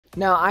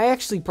Now, I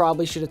actually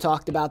probably should have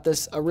talked about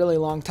this a really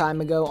long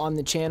time ago on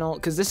the channel,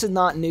 because this is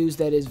not news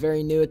that is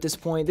very new at this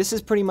point. This is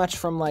pretty much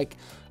from like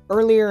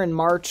earlier in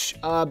March,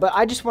 but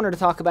I just wanted to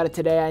talk about it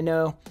today. I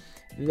know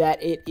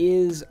that it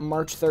is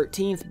March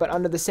 13th, but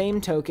under the same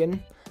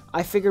token,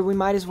 I figured we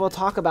might as well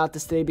talk about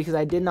this today because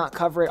I did not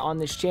cover it on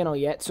this channel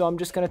yet, so I'm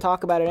just going to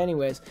talk about it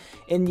anyways.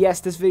 And yes,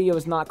 this video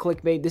is not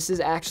clickbait. This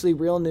is actually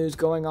real news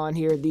going on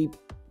here. The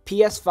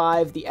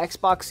PS5, the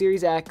Xbox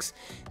Series X,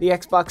 the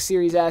Xbox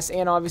Series S,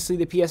 and obviously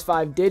the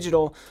PS5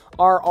 digital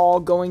are all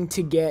going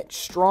to get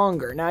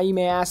stronger. Now you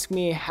may ask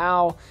me,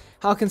 how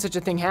can such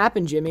a thing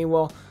happen, Jimmy?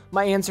 Well,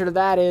 my answer to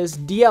that is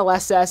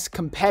DLSS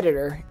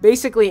competitor.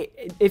 Basically,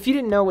 if you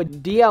didn't know what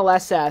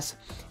DLSS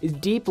is,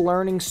 deep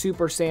learning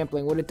super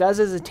sampling. What it does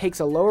is it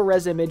takes a lower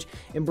res image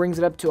and brings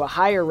it up to a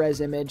higher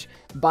res image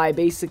by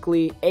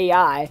basically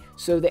AI.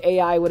 So the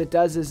AI, what it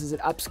does is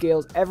it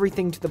upscales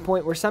everything to the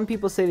point where some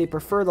people say they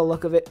prefer the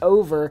look of it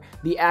over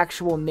the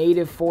actual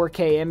native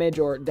 4K image,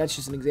 or that's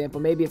just an example.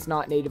 Maybe it's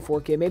not native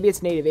 4K, maybe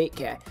it's native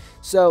 8K.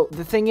 So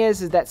the thing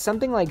is that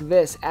something like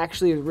this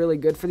actually is really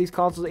good for these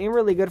consoles and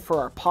really good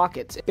for our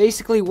pockets.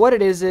 Basically, what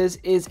it is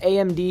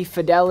AMD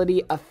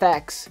Fidelity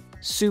Effects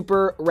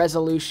Super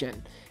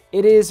Resolution.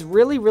 It is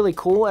really, really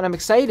cool, and I'm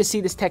excited to see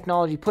this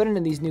technology put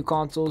into these new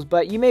consoles,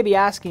 but you may be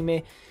asking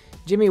me,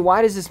 Jimmy,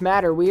 why does this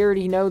matter? We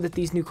already know that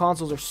these new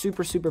consoles are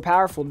super, super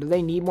powerful. Do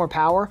they need more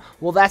power?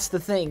 Well, that's the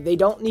thing. They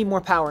don't need more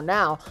power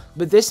now,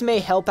 but this may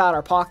help out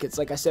our pockets,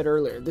 like I said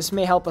earlier. This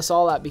may help us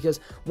all out because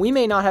we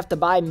may not have to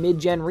buy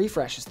mid-gen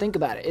refreshes. Think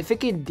about it. If it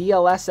could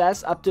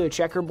DLSS up to a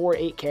checkerboard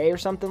 8K or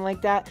something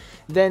like that,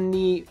 then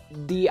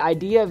the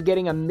idea of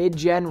getting a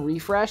mid-gen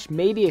refresh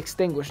may be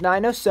extinguished. Now, I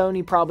know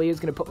Sony probably is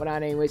going to put one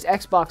out anyways.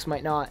 Xbox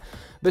might not.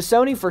 But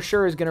Sony for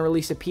sure is going to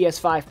release a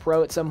PS5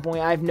 Pro at some point.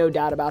 I have no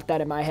doubt about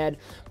that in my head.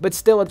 But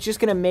still, it's just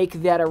going to make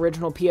that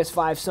original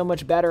PS5 so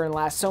much better and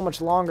last so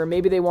much longer.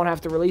 Maybe they won't have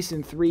to release it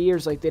in 3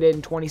 years like they did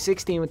in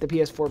 2016 with the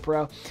PS4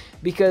 Pro,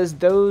 because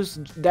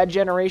that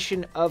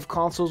generation of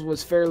consoles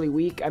was fairly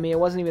weak. I mean, it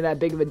wasn't even that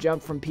big of a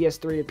jump from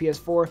PS3 to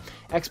PS4,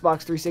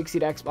 Xbox 360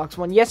 to Xbox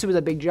One. Yes, it was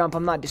a big jump.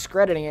 I'm not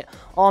discrediting it.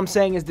 All I'm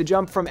saying is the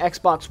jump from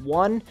Xbox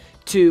One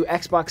to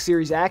Xbox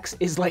Series X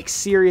is like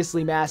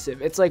seriously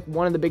massive. It's like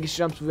one of the biggest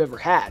jumps we've ever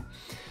had.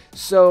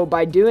 So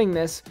by doing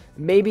this,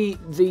 maybe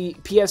the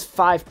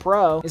PS5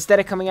 Pro, instead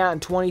of coming out in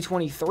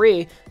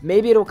 2023,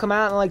 maybe it'll come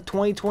out in like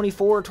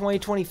 2024 or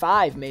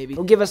 2025 maybe.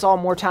 It'll give us all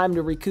more time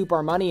to recoup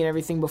our money and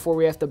everything before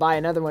we have to buy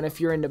another one if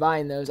you're into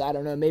buying those. I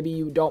don't know, maybe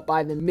you don't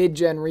buy the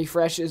mid-gen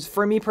refreshes.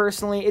 For me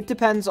personally, it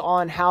depends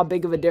on how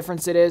big of a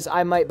difference it is.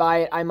 I might buy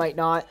it, I might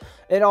not.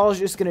 It all is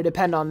just going to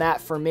depend on that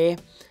for me.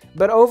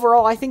 But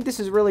overall, I think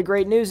this is really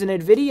great news, and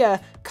NVIDIA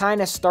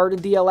kind of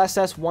started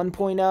DLSS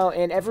 1.0,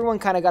 and everyone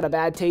kind of got a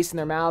bad taste in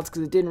their mouths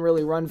because it didn't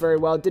really run very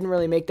well. It didn't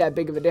really make that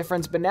big of a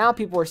difference, but now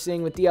people are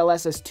seeing with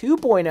DLSS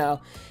 2.0,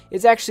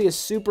 it's actually a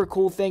super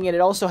cool thing, and it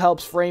also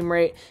helps frame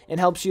rate and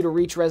helps you to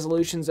reach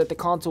resolutions that the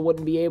console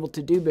wouldn't be able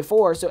to do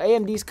before. So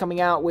AMD's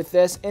coming out with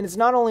this, and it's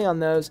not only on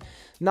those,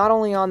 not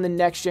only on the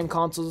next-gen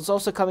consoles, it's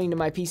also coming to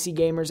my PC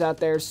gamers out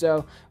there,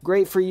 so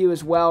great for you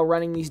as well,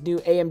 running these new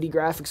AMD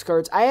graphics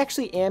cards. I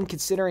actually am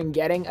considering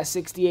getting a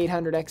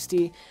 6800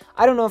 XT.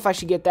 I don't know if I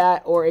should get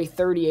that or a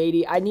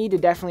 3080. I need to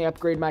definitely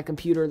upgrade my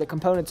computer. The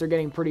components are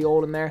getting pretty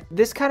old in there.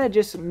 This kind of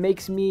just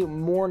makes me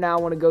more now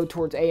want to go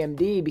towards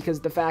AMD because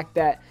the fact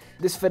that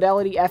this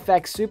Fidelity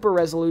FX Super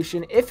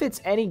Resolution, if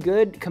it's any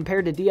good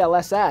compared to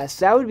DLSS,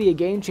 that would be a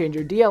game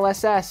changer.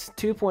 DLSS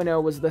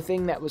 2.0 was the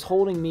thing that was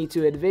holding me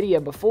to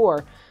NVIDIA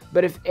before,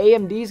 but if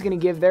AMD is going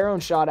to give their own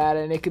shot at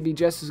it, and it could be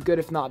just as good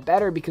if not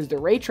better because the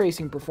ray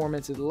tracing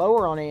performance is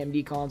lower on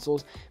AMD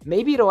consoles,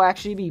 maybe it'll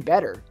actually be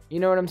better. You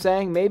know what I'm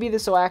saying? Maybe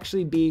this will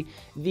actually be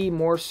the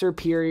more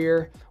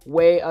superior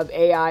way of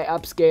AI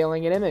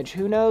upscaling an image.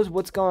 Who knows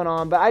what's going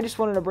on, but I just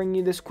wanted to bring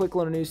you this quick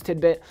little news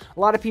tidbit. A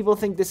lot of people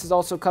think this is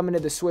also coming to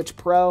the Switch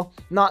Pro,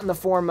 not in the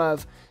form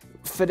of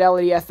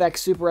Fidelity FX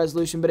Super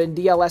Resolution, but in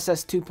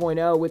DLSS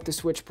 2.0 with the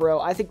Switch Pro.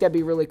 I think that'd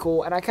be really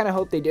cool, and I kind of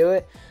hope they do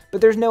it, but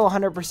there's no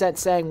 100%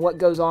 saying what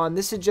goes on.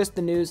 This is just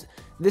the news.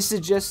 This is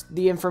just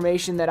the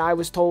information that I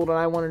was told and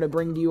I wanted to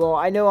bring to you all.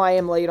 I know I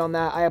am late on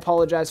that. I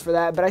apologize for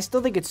that, but I still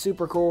think it's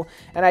super cool,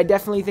 and I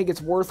definitely think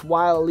it's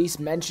worthwhile at least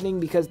mentioning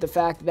because the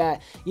fact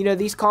that, you know,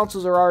 these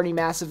consoles are already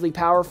massively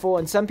powerful,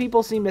 and some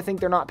people seem to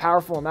think they're not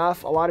powerful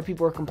enough. A lot of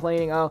people are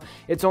complaining, oh,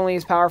 it's only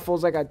as powerful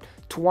as like a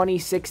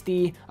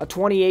 2060, a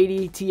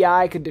 2080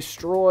 Ti could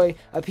destroy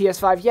a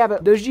PS5. Yeah,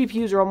 but those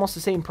GPUs are almost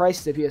the same price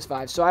as the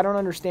PS5, so I don't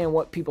understand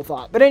what people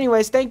thought. But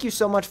anyways, thank you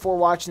so much for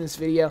watching this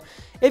video.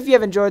 If you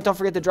have enjoyed, don't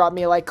forget to drop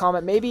me a like,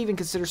 comment, maybe even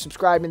consider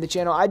subscribing to the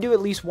channel. I do at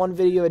least one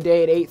video a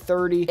day at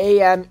 8:30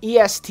 a.m.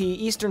 EST,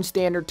 Eastern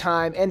Standard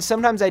Time, and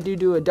sometimes I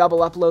do a double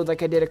upload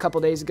like I did a couple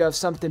days ago if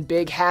something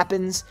big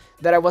happens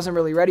that I wasn't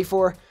really ready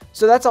for.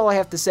 So that's all I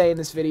have to say in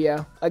this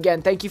video.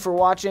 Again, thank you for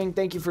watching,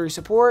 thank you for your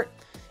support,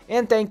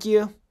 and thank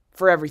you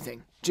for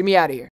everything. Jimmie out of here.